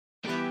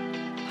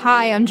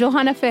Hi, I'm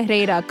Johanna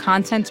Ferreira,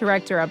 content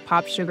director at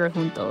Pop Sugar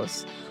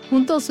Juntos.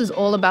 Juntos is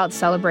all about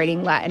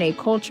celebrating Latinx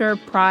culture,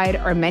 pride,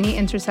 our many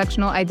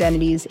intersectional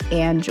identities,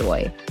 and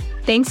joy.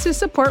 Thanks to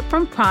support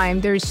from Prime,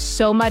 there's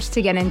so much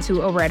to get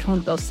into over at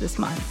Juntos this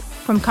month.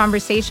 From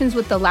conversations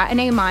with the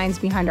Latinx minds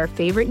behind our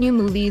favorite new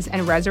movies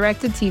and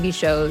resurrected TV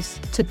shows,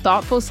 to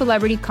thoughtful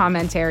celebrity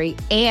commentary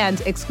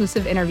and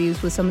exclusive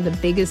interviews with some of the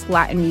biggest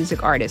Latin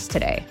music artists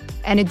today.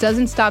 And it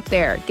doesn't stop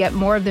there. Get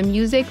more of the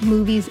music,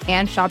 movies,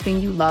 and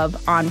shopping you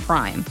love on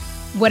Prime.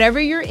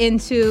 Whatever you're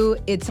into,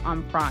 it's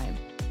on Prime.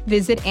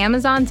 Visit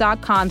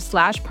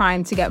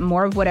Amazon.com/Prime to get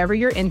more of whatever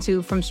you're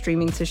into, from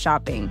streaming to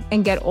shopping.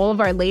 And get all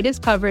of our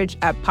latest coverage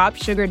at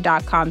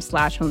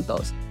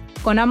popsugar.com/juntos.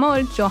 Con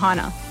amor,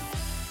 Johanna.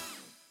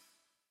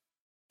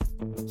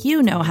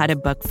 You know how to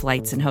book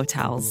flights and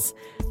hotels.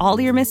 All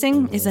you're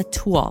missing is a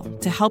tool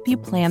to help you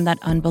plan that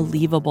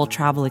unbelievable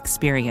travel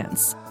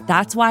experience.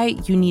 That's why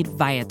you need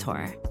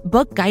Viator.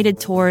 Book guided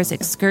tours,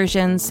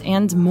 excursions,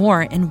 and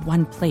more in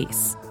one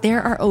place.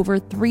 There are over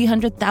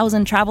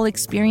 300,000 travel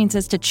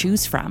experiences to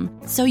choose from,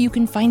 so you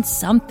can find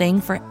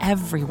something for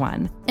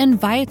everyone. And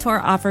Viator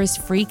offers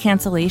free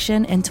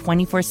cancellation and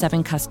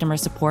 24/7 customer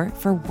support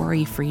for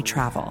worry-free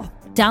travel.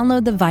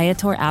 Download the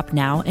Viator app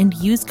now and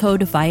use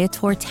code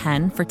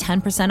Viator10 for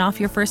 10% off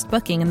your first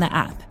booking in the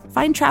app.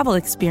 Find travel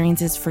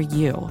experiences for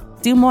you.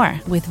 Do more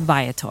with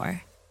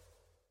Viator.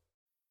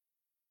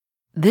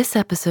 This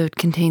episode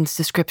contains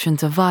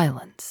descriptions of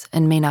violence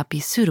and may not be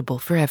suitable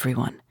for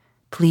everyone.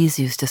 Please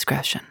use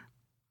discretion.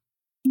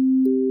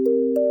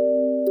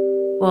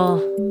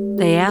 Well,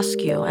 they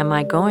ask you, am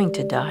I going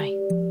to die?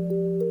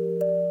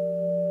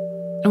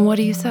 And what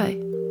do you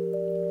say?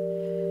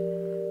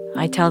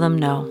 I tell them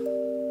no.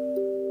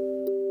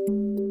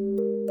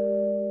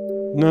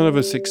 None of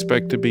us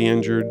expect to be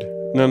injured.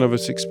 None of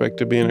us expect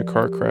to be in a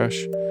car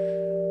crash.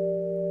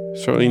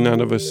 Certainly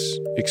none of us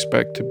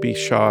expect to be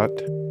shot.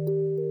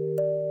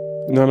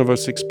 None of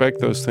us expect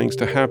those things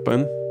to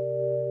happen,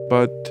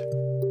 but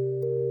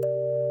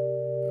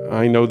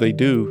I know they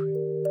do.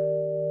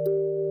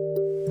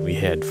 We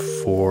had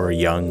 4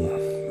 young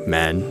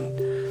men,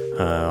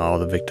 all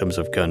the victims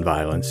of gun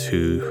violence,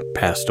 who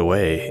passed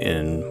away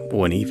in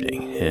one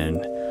evening.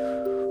 And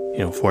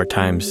 4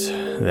 times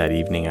that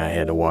evening I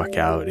had to walk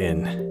out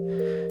and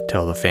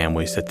tell the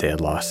families that they had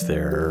lost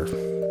their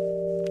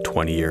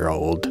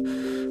 20-year-old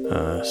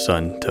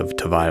son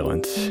to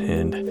violence.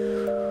 And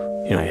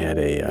I had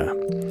a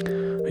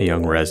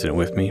young resident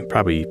with me,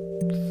 probably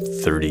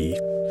 30,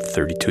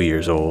 32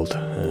 years old.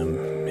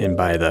 And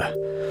by the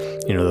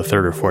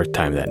 3rd or 4th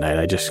time that night,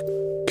 I just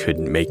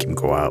couldn't make him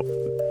go out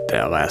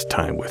that last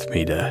time with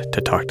me to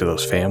talk to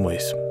those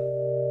families.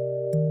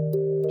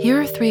 Here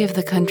are 3 of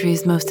the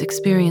country's most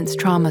experienced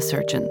trauma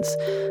surgeons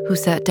who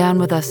sat down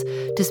with us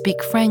to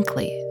speak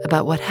frankly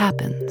about what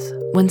happens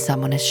when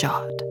someone is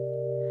shot.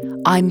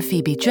 I'm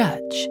Phoebe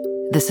Judge.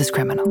 This is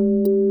Criminal.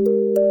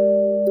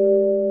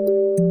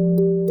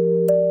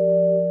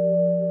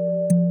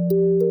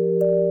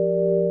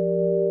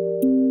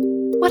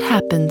 What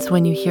happens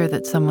when you hear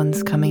that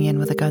someone's coming in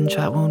with a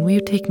gunshot wound? Will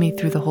you take me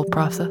through the whole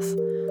process?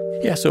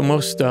 Yeah, so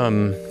most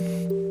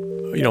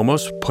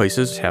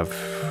places have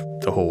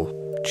the whole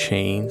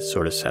chain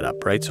sort of set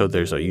up, right? So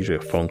there's usually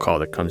a phone call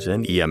that comes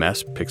in.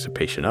 EMS picks a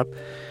patient up.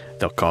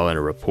 They'll call in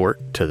a report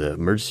to the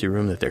emergency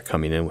room that they're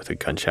coming in with a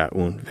gunshot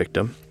wound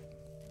victim.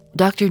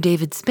 Dr.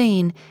 David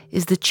Spain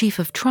is the chief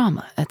of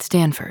trauma at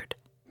Stanford.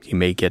 You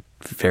may get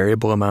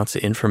variable amounts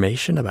of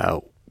information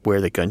about where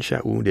the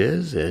gunshot wound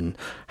is and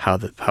how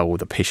the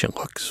patient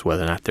looks,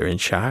 whether or not they're in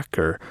shock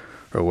or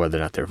whether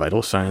or not their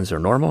vital signs are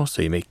normal.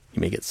 So you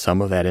may get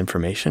some of that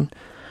information.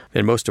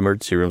 Then most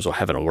emergency rooms will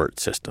have an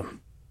alert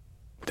system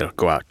that'll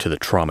go out to the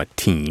trauma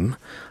team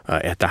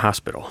at the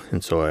hospital.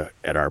 And so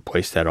at our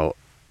place, that'll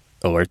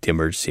alert the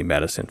emergency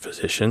medicine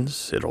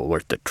physicians. It'll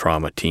alert the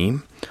trauma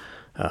team.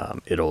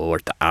 It'll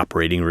alert the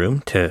operating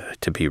room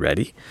to be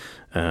ready.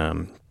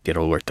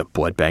 It'll alert the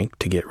blood bank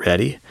to get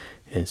ready.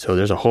 And so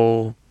there's a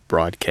whole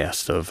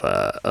broadcast of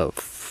a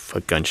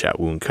gunshot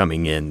wound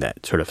coming in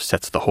that sort of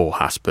sets the whole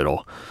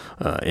hospital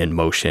in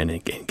motion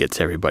and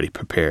gets everybody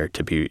prepared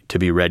to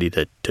be ready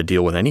to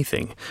deal with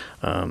anything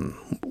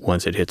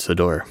once it hits the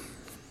door.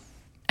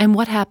 And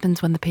what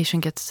happens when the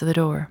patient gets to the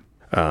door?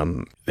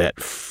 That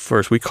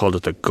first, we called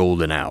it the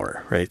golden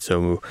hour, right?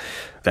 So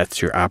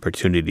that's your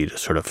opportunity to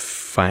sort of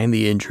find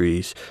the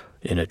injuries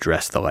and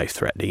address the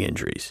life-threatening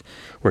injuries.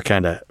 We're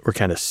kind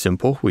of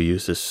simple. We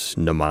use this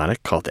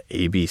mnemonic called the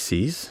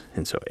ABCs.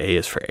 And so A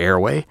is for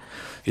airway.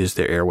 Is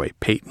their airway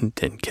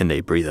patent and can they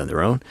breathe on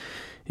their own?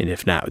 And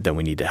if not, then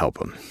we need to help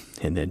them.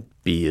 And then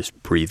B is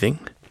breathing.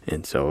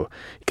 And so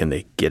can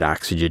they get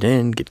oxygen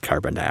in, get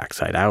carbon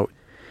dioxide out?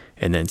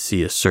 And then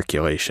C is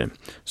circulation.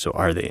 So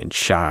are they in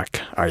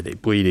shock? Are they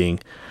bleeding?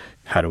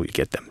 How do we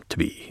get them to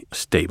be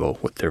stable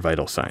with their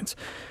vital signs?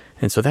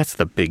 And so that's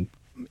the big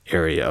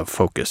area of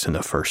focus in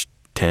the first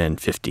 10,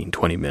 15,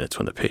 20 minutes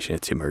when the patient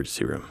hits the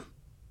emergency room.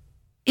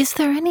 Is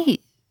there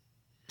any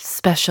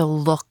special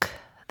look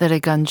that a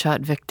gunshot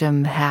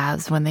victim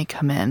has when they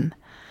come in?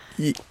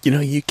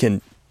 You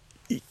can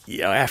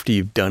after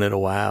you've done it a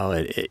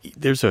while,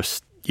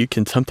 you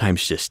can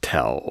sometimes just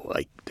tell,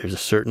 like there's a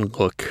certain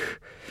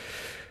look,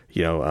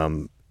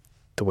 the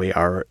way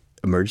our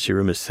emergency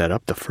room is set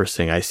up, the first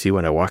thing I see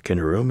when I walk in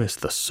a room is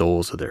the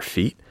soles of their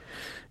feet.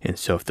 And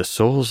so if the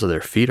soles of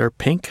their feet are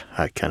pink,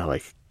 I kind of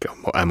like,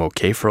 I'm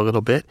okay for a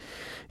little bit.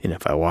 And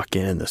if I walk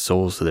in and the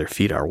soles of their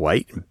feet are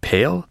white and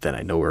pale, then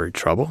I know we're in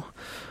trouble.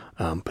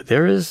 But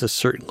there is a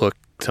certain look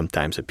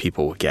sometimes that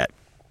people will get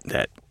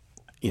that,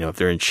 if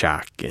they're in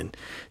shock and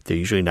they're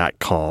usually not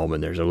calm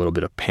and there's a little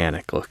bit of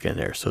panic look in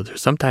there. So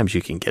sometimes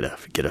you can get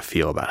a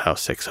feel about how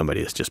sick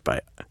somebody is just by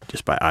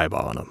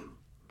eyeballing them.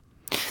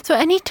 So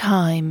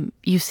anytime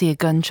you see a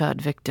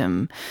gunshot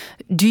victim,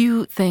 do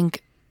you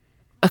think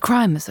a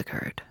crime has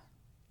occurred?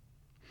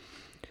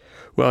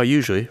 Well,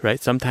 usually, right?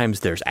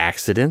 Sometimes there's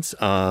accidents.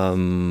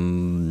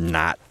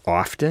 Not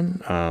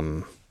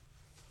often.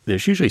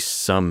 There's usually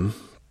some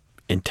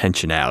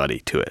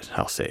intentionality to it,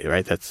 I'll say,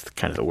 right? That's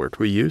kind of the word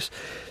we use.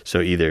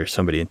 So either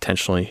somebody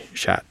intentionally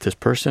shot this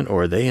person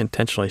or they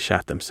intentionally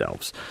shot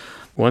themselves.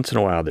 Once in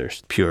a while,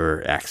 there's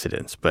pure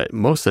accidents, but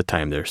most of the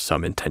time, there's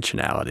some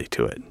intentionality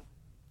to it.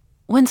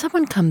 When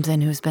someone comes in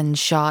who's been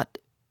shot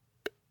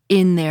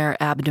in their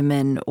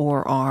abdomen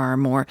or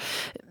arm, or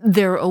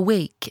they're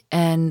awake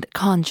and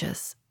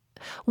conscious,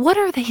 what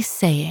are they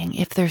saying,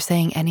 if they're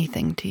saying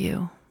anything to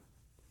you?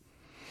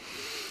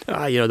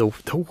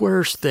 The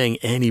worst thing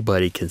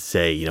anybody can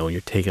say, when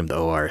you're taking them to the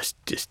OR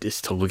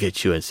is to look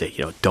at you and say,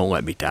 don't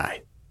let me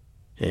die.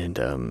 And,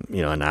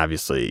 and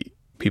obviously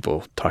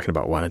people talking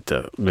about wanting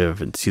to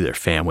live and see their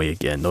family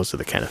again, those are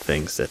the kind of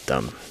things that,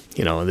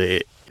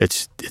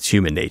 it's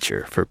human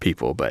nature for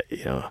people. But,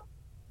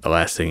 the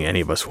last thing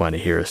any of us want to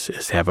hear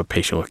is have a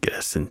patient look at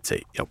us and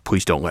say,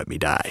 please don't let me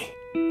die.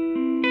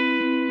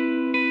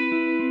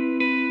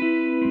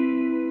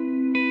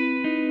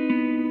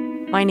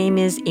 My name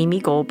is Amy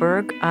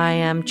Goldberg. I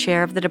am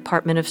chair of the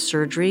Department of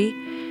Surgery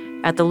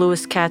at the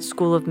Lewis Katz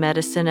School of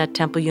Medicine at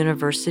Temple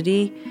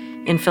University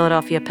in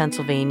Philadelphia,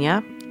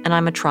 Pennsylvania, and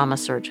I'm a trauma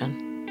surgeon.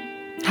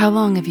 How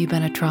long have you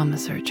been a trauma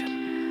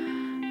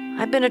surgeon?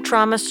 I've been a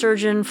trauma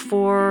surgeon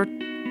for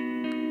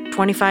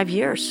 25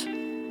 years.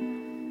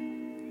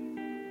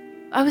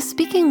 I was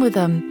speaking with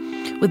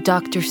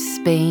Dr.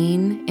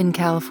 Spain in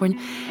California,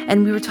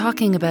 and we were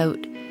talking about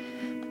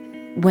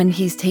when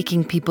he's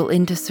taking people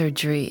into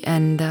surgery,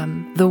 and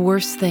the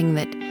worst thing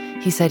that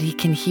he said he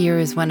can hear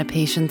is when a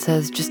patient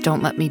says, just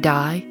don't let me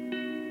die.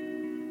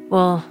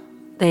 Well,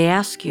 they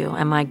ask you,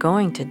 am I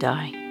going to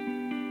die?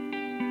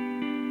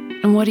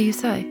 And what do you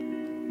say?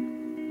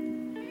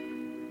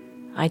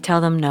 I tell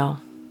them no.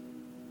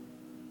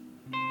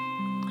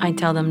 I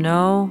tell them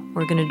no,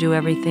 we're going to do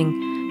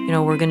everything,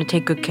 we're going to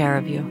take good care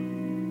of you.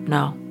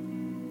 No.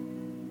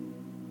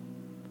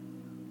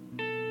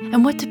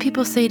 And what do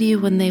people say to you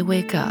when they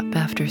wake up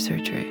after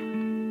surgery?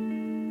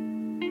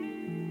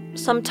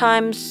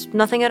 Sometimes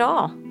nothing at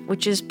all,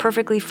 which is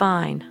perfectly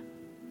fine.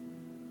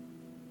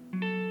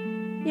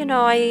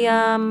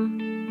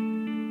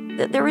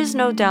 There is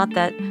no doubt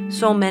that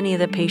so many of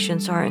the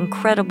patients are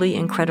incredibly,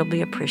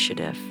 incredibly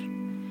appreciative,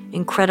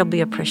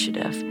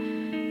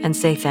 and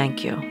say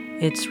thank you.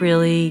 It's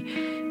really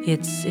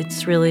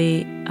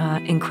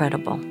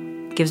incredible.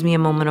 It gives me a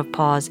moment of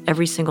pause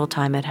every single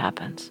time it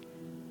happens.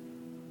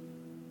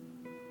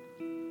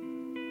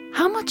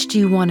 How much do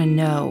you want to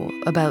know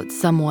about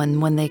someone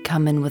when they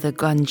come in with a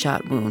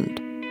gunshot wound?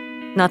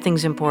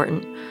 Nothing's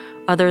important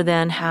other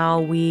than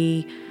how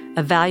we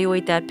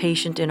evaluate that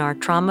patient in our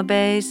trauma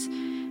bays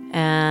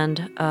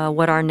and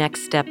what our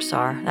next steps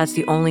are. That's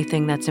the only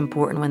thing that's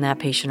important when that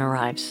patient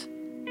arrives.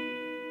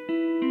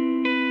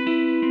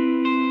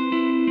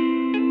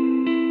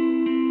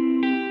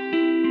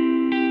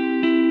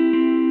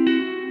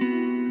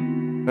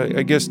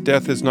 I guess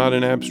death is not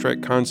an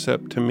abstract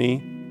concept to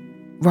me.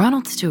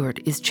 Ronald Stewart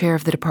is chair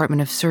of the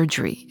Department of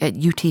Surgery at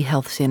UT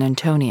Health San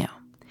Antonio.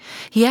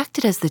 He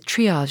acted as the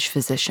triage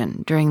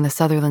physician during the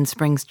Sutherland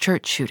Springs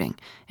church shooting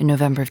in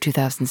November of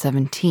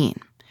 2017,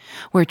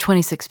 where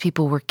 26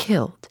 people were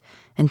killed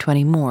and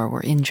 20 more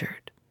were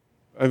injured.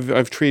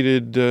 I've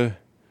treated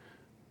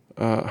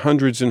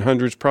hundreds and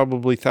hundreds,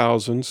 probably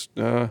thousands,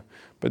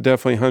 but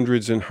definitely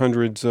hundreds and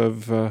hundreds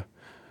of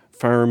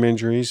firearm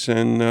injuries,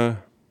 and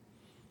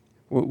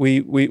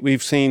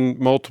we've seen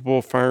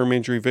multiple firearm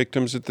injury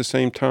victims at the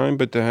same time,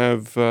 but to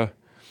have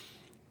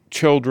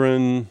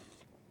children,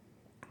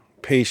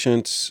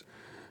 patients,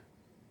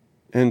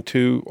 and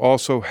to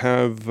also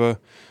have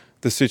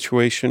the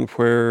situation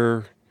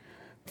where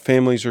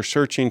families are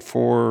searching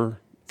for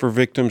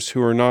victims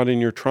who are not in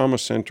your trauma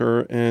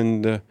center,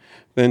 and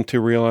then to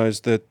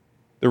realize that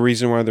the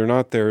reason why they're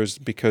not there is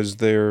because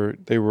they're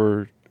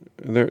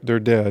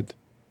dead.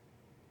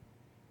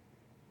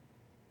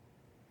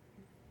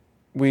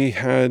 We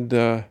had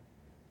done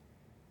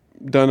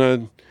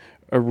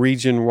a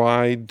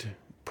region-wide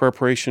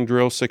preparation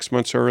drill 6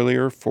 months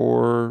earlier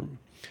for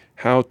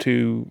how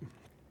to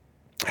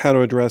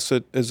address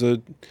it as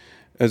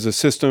a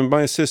system.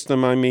 By a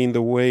system, I mean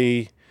the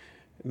way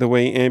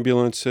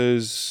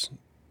ambulances,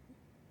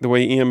 the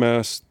way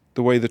EMS,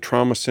 the way the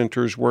trauma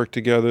centers work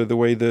together, the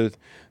way the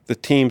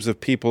teams of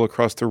people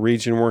across the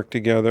region work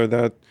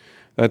together.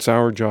 That's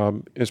our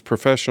job. As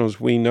professionals,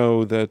 we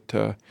know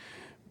that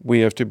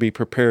we have to be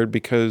prepared,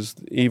 because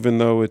even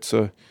though it's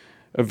a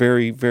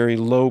very, very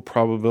low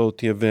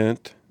probability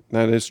event,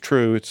 that is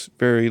true, it's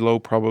very low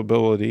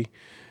probability.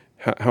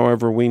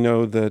 However, we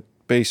know that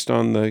based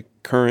on the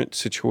current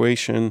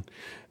situation,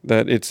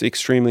 that it's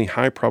extremely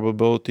high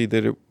probability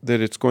that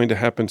it's going to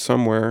happen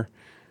somewhere.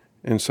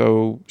 And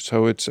so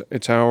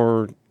it's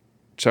our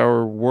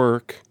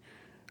work,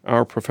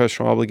 our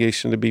professional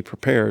obligation to be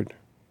prepared.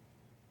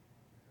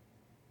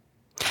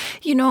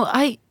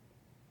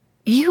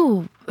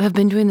 You have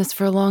been doing this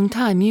for a long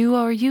time. You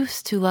are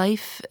used to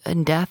life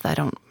and death. I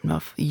don't know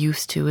if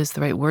used to is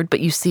the right word, but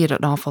you see it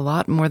an awful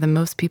lot, more than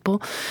most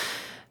people.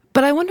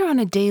 But I wonder, on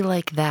a day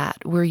like that,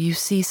 where you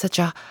see such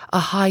a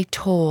high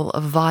toll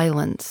of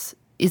violence,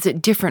 is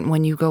it different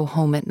when you go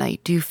home at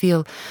night? Do you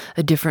feel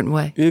a different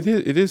way? It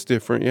is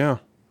different, yeah.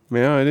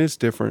 Yeah, it is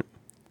different.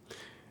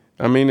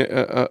 I mean,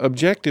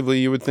 objectively,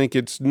 you would think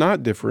it's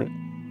not different.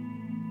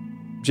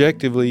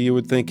 Objectively, you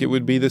would think it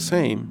would be the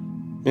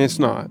same. And it's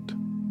not.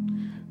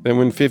 Then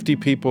when 50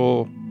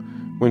 people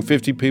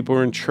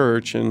are in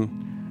church and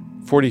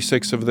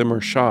 46 of them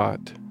are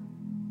shot,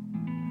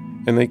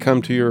 and they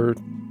come to your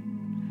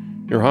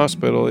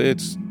hospital, it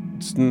is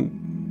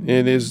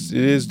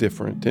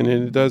different, and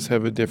it does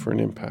have a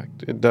different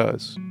impact. It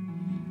does.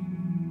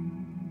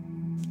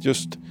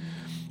 Just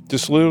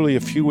literally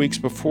a few weeks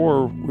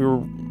before, we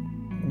were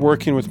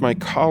working with my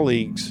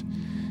colleagues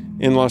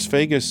in Las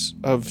Vegas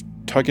of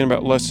talking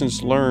about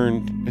lessons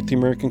learned at the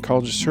American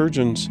College of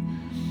Surgeons.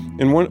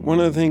 And one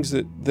of the things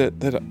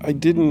that I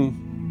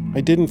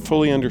didn't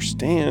fully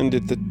understand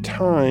at the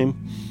time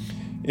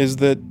is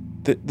that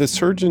the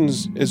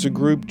surgeons as a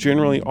group,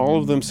 generally all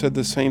of them said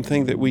the same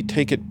thing, that we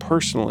take it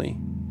personally.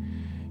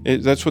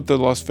 That's what the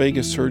Las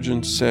Vegas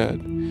surgeons said,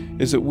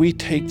 is that we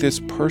take this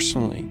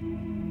personally.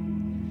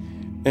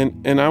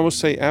 And I will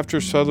say,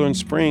 after Sutherland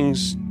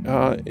Springs,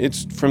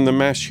 it's from the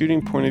mass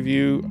shooting point of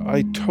view,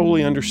 I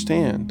totally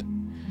understand.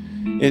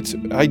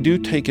 I do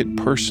take it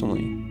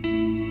personally.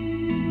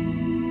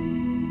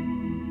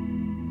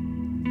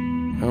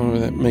 I don't know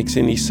if that makes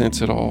any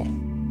sense at all.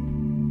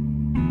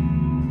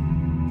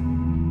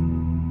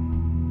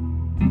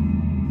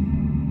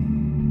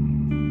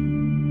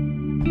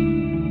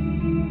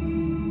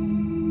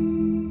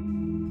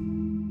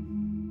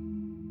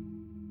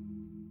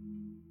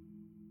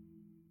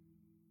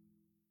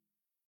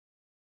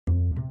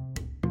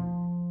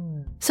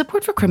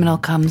 Support for Criminal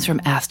comes from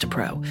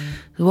Astepro,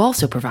 who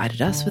also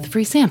provided us with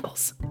free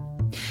samples.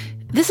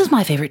 This is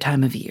my favorite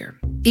time of year,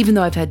 even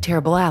though I've had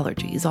terrible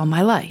allergies all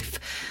my life.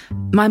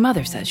 My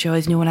mother says she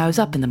always knew when I was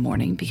up in the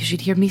morning because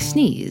she'd hear me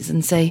sneeze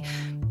and say,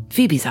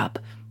 "Phoebe's up."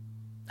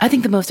 I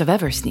think the most I've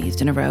ever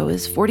sneezed in a row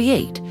is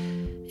 48.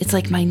 It's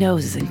like my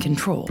nose is in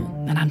control,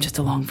 and I'm just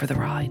along for the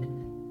ride.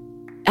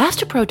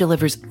 Astepro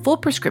delivers full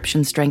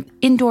prescription strength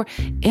indoor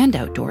and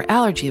outdoor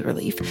allergy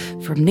relief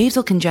from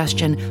nasal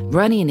congestion,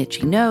 runny and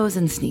itchy nose,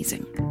 and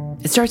sneezing.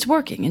 It starts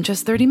working in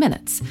just 30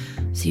 minutes,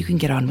 so you can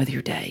get on with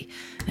your day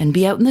and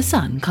be out in the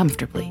sun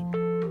comfortably.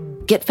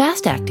 Get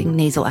fast-acting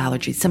nasal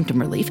allergy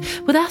symptom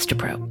relief with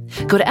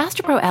Astepro. Go to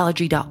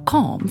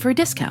asteproallergy.com for a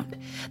discount.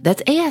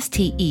 That's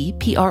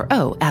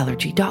ASTEPRO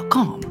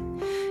allergy.com.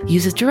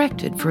 Use as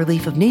directed for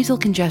relief of nasal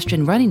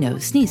congestion, runny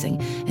nose,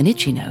 sneezing, and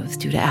itchy nose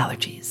due to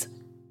allergies.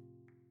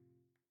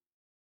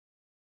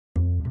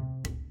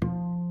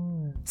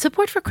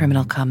 Support for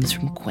Criminal comes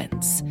from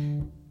Quince.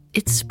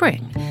 It's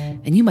spring,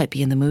 and you might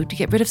be in the mood to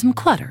get rid of some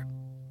clutter.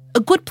 A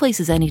good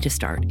place as any to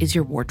start is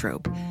your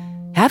wardrobe.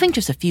 Having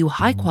just a few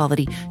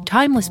high-quality,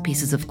 timeless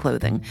pieces of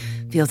clothing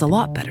feels a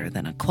lot better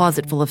than a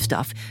closet full of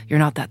stuff you're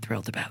not that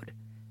thrilled about.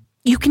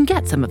 You can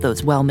get some of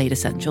those well-made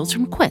essentials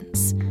from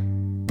Quince.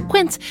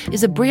 Quince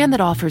is a brand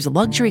that offers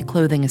luxury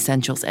clothing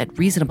essentials at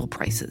reasonable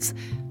prices.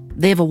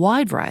 They have a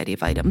wide variety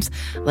of items,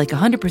 like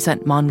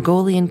 100%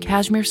 Mongolian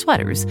cashmere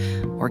sweaters,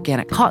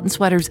 organic cotton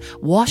sweaters,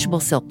 washable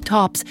silk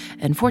tops,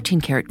 and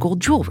 14-karat gold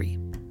jewelry.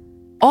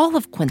 All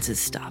of Quince's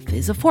stuff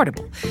is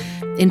affordable.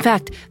 In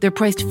fact, they're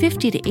priced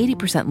 50 to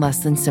 80%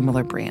 less than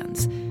similar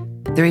brands.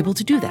 They're able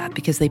to do that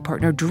because they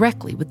partner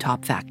directly with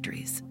top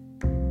factories.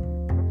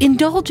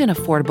 Indulge in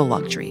affordable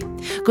luxury.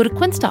 Go to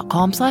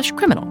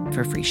quince.com/criminal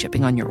for free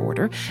shipping on your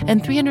order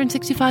and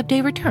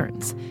 365-day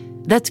returns.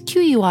 That's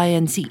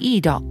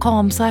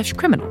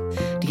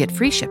QUINCE.com/criminal to get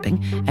free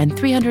shipping and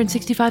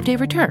 365-day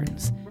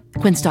returns.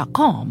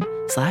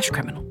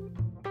 Quince.com/criminal.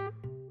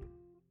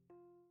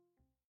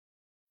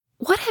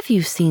 What have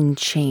you seen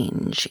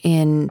change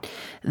in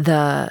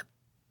the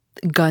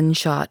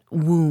gunshot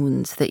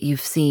wounds that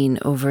you've seen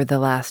over the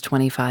last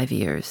 25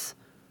 years?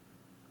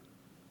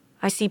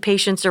 I see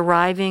patients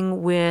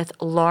arriving with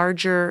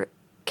larger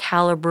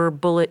caliber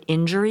bullet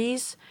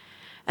injuries,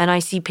 and I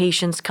see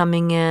patients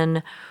coming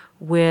in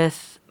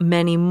with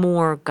many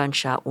more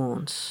gunshot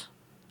wounds.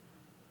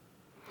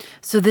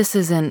 So this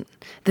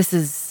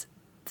is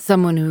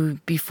someone who,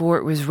 before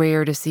it was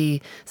rare to see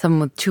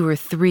someone with 2 or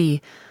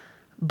 3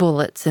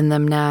 bullets in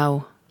them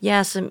now.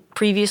 Yes, and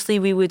previously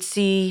we would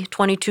see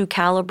 .22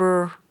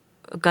 caliber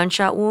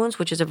gunshot wounds,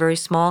 which is a very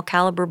small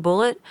caliber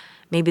bullet.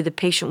 Maybe the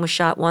patient was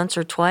shot once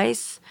or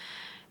twice.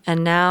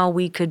 And now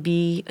we could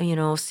be,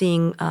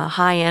 seeing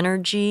high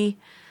energy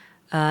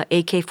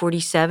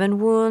AK-47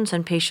 wounds,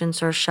 and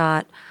patients are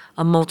shot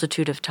a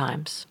multitude of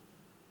times.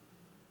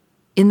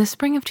 In the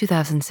spring of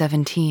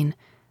 2017,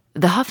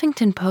 the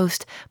Huffington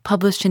Post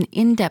published an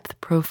in-depth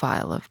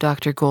profile of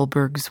Dr.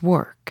 Goldberg's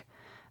work.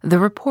 The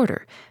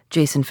reporter,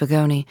 Jason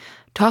Fagoni,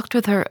 talked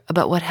with her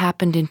about what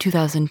happened in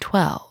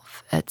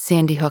 2012 at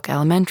Sandy Hook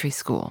Elementary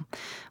School,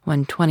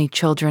 when 20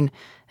 children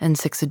and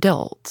 6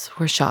 adults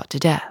were shot to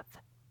death.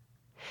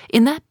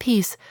 In that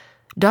piece,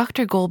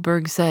 Dr.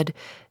 Goldberg said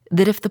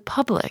that if the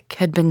public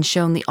had been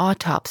shown the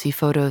autopsy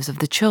photos of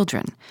the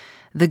children,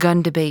 the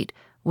gun debate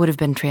would have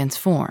been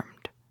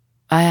transformed.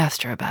 I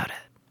asked her about it.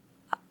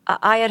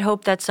 I had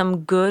hoped that some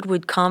good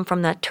would come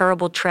from that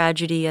terrible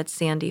tragedy at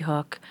Sandy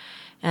Hook,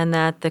 and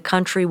that the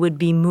country would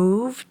be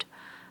moved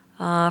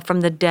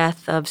from the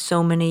death of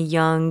so many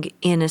young,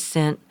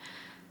 innocent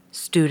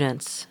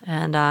students.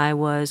 And I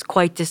was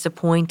quite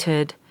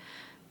disappointed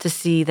to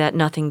see that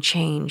nothing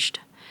changed.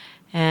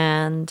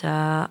 And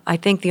I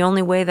think the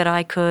only way that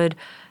I could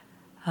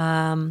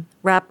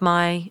wrap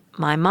my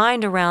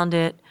mind around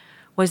it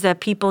was that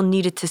people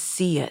needed to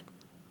see it.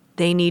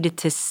 They needed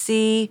to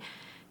see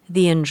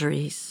the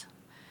injuries.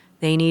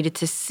 They needed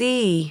to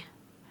see,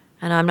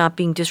 and I'm not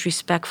being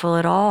disrespectful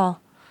at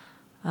all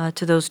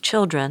to those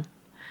children,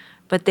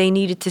 but they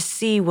needed to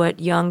see what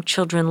young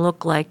children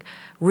look like,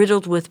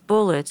 riddled with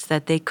bullets,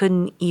 that they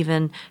couldn't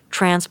even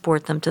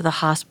transport them to the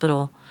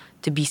hospital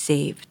to be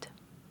saved.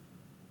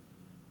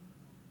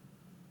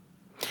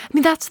 I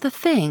mean, that's the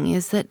thing,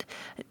 is that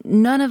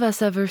none of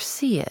us ever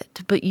see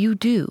it, but you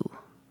do.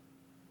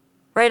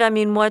 Right. I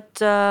mean, what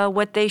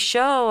they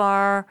show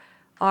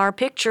are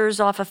pictures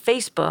off of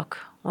Facebook.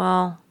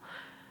 Well,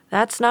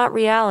 that's not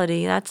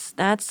reality. That's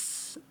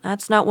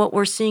not what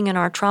we're seeing in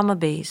our trauma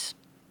base.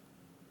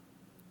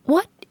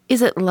 What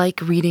is it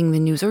like reading the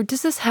news? Or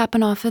does this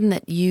happen often,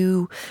 that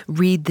you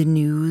read the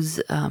news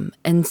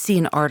and see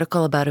an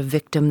article about a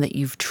victim that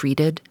you've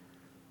treated?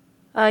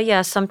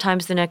 Yeah,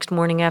 sometimes the next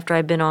morning after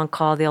I've been on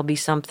call, there'll be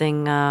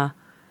something in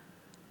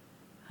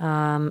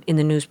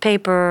the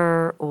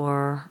newspaper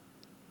or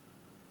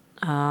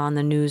on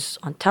the news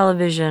on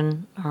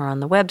television or on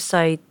the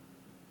website.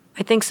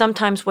 I think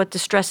sometimes what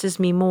distresses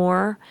me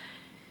more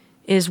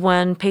is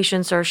when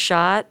patients are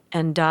shot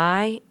and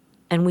die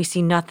and we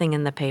see nothing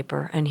in the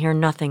paper and hear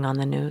nothing on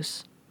the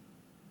news.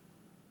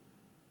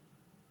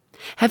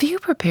 Have you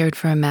prepared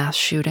for a mass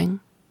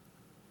shooting?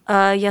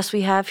 Yes,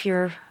 we have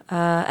here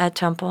at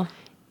Temple.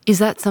 Is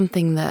that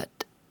something that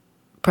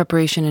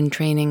preparation and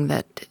training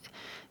that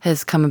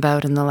has come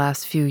about in the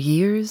last few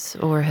years,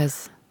 or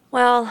has...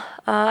 Well,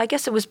 I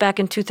guess it was back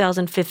in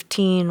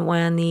 2015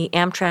 when the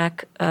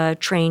Amtrak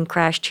train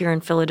crashed here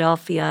in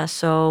Philadelphia.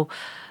 So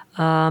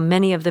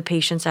many of the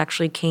patients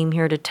actually came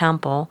here to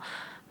Temple.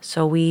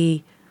 So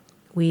we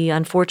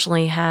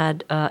unfortunately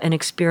had an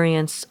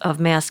experience of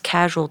mass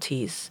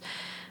casualties.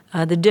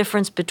 The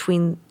difference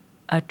between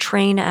a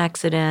train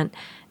accident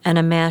and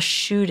a mass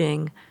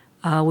shooting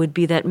would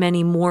be that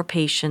many more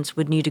patients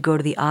would need to go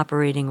to the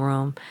operating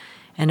room,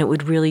 and it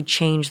would really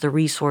change the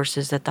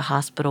resources that the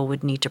hospital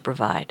would need to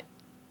provide.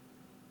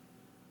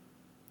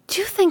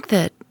 Do you think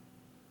that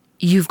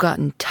you've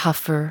gotten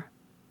tougher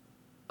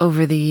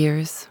over the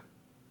years?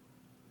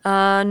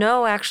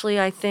 No, actually,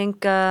 I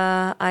think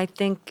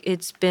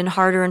it's been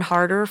harder and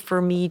harder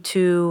for me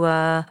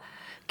to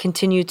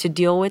continue to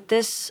deal with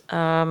this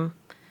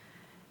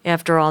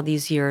after all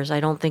these years. I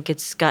don't think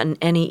it's gotten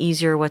any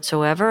easier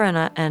whatsoever,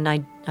 and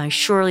I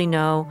surely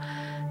know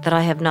that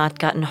I have not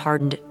gotten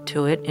hardened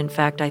to it. In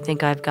fact, I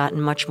think I've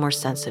gotten much more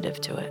sensitive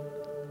to it.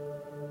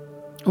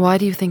 Why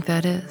do you think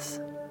that is?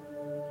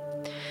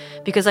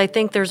 Because I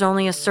think there's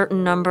only a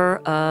certain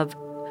number of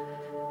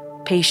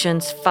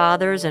patients'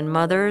 fathers and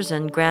mothers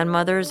and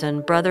grandmothers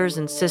and brothers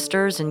and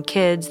sisters and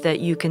kids that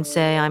you can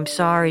say, I'm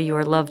sorry,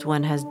 your loved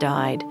one has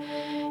died.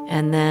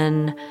 And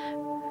then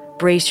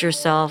brace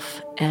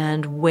yourself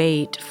and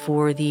wait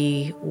for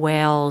the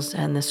wails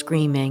and the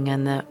screaming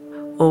and the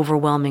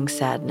overwhelming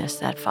sadness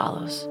that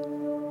follows.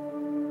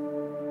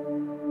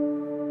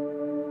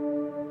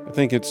 I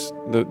think it's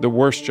the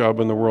worst job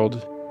in the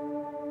world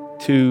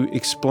to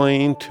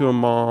explain to a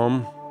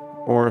mom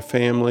or a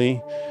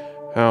family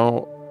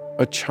how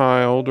a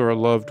child or a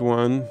loved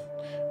one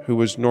who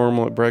was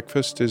normal at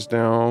breakfast is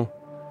now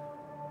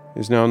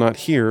not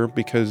here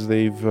because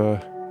they've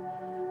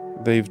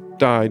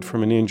died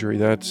from an injury.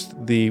 That's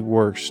the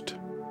worst.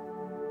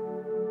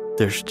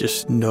 There's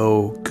just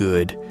no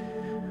good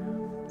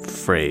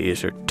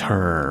phrase or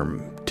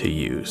term to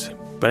use.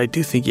 But I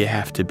do think you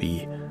have to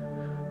be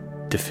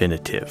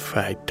definitive.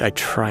 I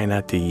try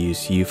not to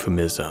use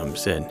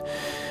euphemisms and,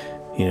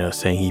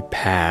 saying he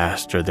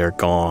passed or they're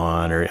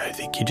gone, or I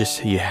think you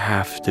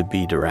have to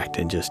be direct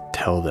and just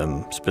tell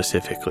them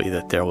specifically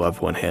that their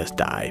loved one has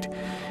died.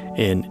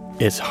 And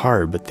it's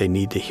hard, but they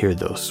need to hear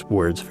those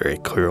words very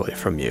clearly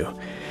from you.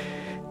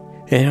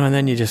 And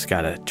then you just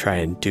got to try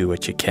and do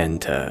what you can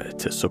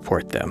to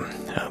support them.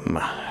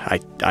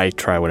 I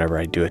try whenever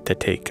I do it to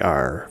take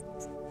our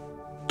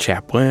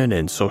chaplain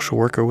and social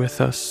worker with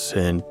us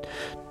and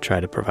try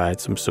to provide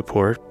some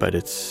support, but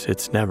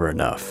it's never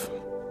enough.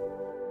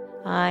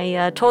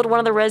 I told one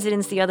of the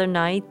residents the other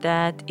night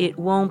that it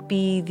won't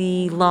be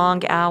the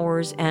long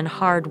hours and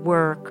hard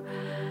work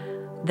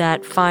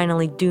that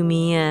finally do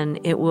me in.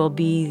 It will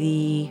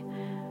be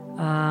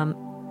the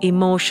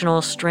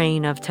emotional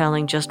strain of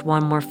telling just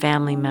one more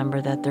family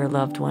member that their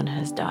loved one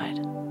has died.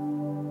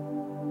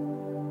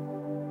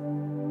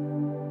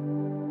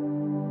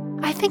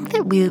 I think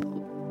that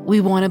we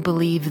want to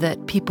believe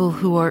that people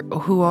who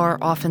are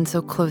often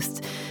so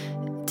close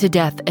to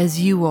death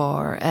as you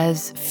are,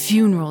 as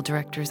funeral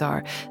directors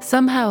are,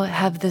 somehow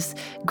have this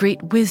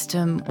great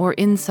wisdom or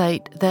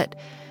insight that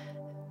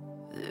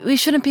we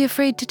shouldn't be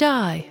afraid to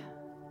die,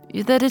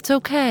 that it's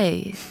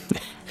okay.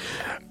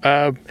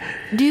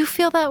 Do you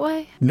feel that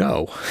way?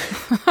 No.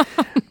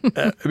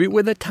 I mean,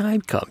 when the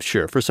time comes,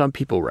 sure. For some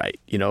people, right.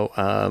 I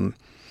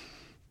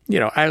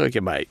look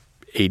at my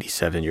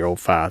 87-year-old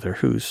father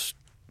who's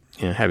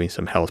having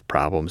some health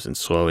problems and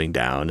slowing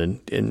down,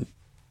 and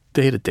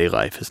day-to-day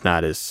life is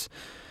not as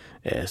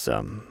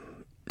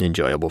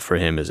enjoyable for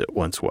him as it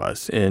once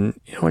was. And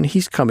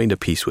he's coming to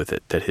peace with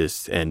it, that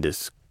his end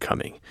is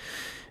coming.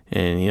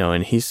 And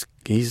and he's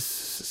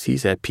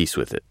at peace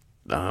with it.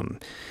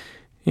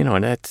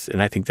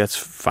 And I think that's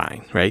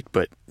fine, right?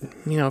 But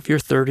if you're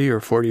 30 or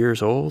 40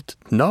 years old,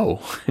 no,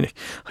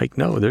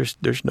 no,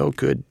 there's no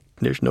good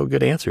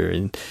answer,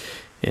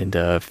 and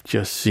I've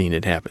just seen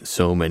it happen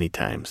so many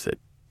times that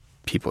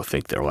people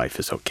think their life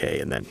is okay,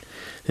 and then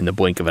in the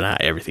blink of an eye,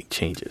 everything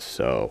changes.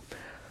 So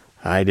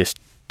I just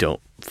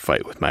don't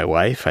fight with my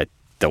wife. I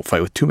don't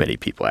fight with too many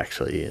people,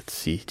 actually.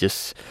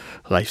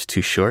 Life's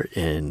too short,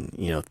 and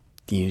you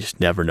just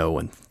never know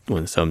when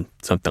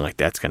something like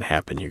that's going to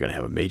happen. You're going to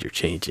have a major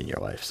change in your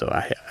life. So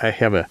I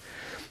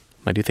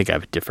do think I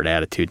have a different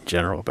attitude in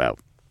general about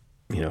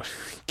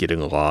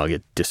getting along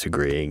and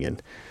disagreeing,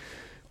 and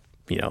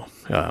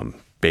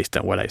based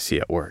on what I see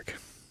at work.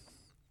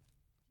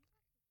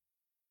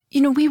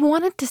 We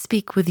wanted to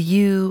speak with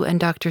you and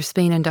Dr.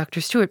 Spain and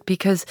Dr. Stewart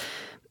because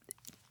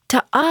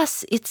to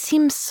us, it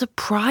seems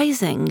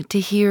surprising to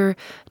hear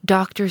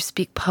doctors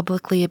speak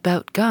publicly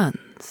about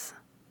guns.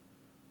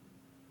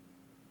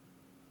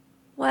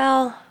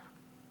 Well,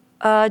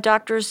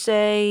 doctors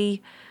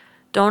say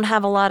don't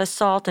have a lot of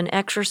salt and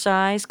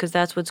exercise because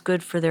that's what's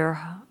good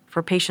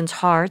for patients'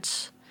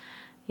 hearts.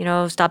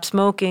 Stop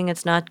smoking.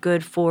 It's not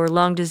good for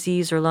lung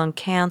disease or lung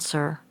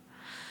cancer.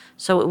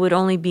 So it would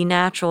only be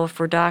natural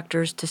for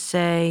doctors to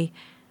say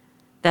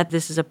that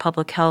this is a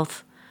public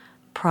health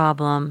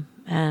problem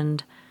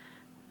and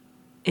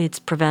it's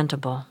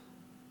preventable.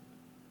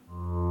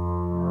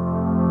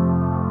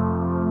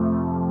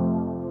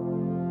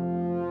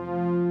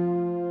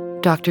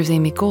 Doctors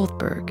Amy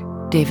Goldberg,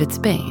 David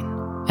Spain,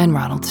 and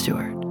Ronald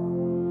Stewart.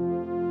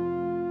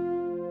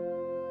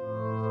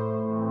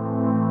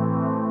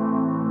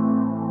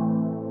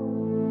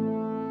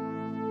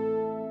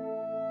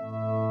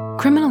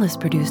 Criminal is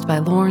produced by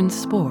Lauren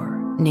Spohr,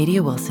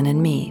 Nadia Wilson,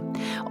 and me.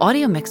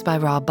 Audio mixed by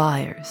Rob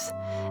Byers.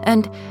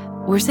 And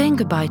we're saying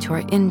goodbye to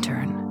our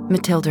intern,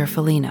 Matilda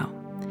Felino.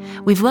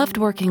 We've loved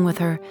working with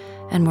her,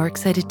 and we're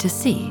excited to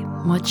see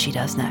what she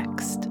does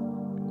next.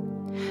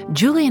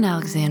 Julian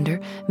Alexander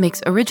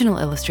makes original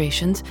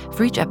illustrations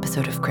for each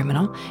episode of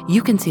Criminal.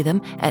 You can see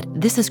them at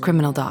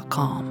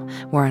thisiscriminal.com.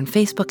 We're on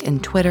Facebook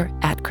and Twitter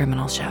at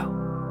Criminal Show.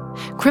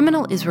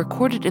 Criminal is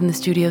recorded in the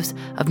studios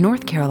of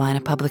North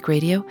Carolina Public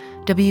Radio,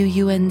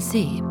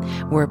 WUNC.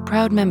 We're a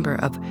proud member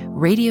of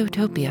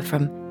Radiotopia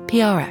from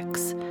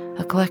PRX,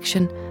 a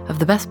collection of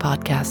the best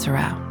podcasts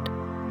around.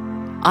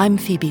 I'm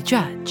Phoebe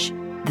Judge.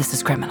 This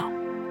is Criminal.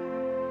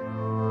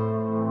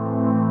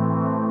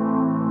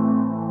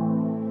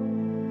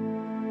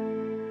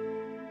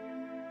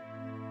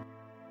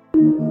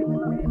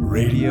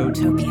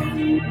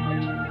 Radiotopia.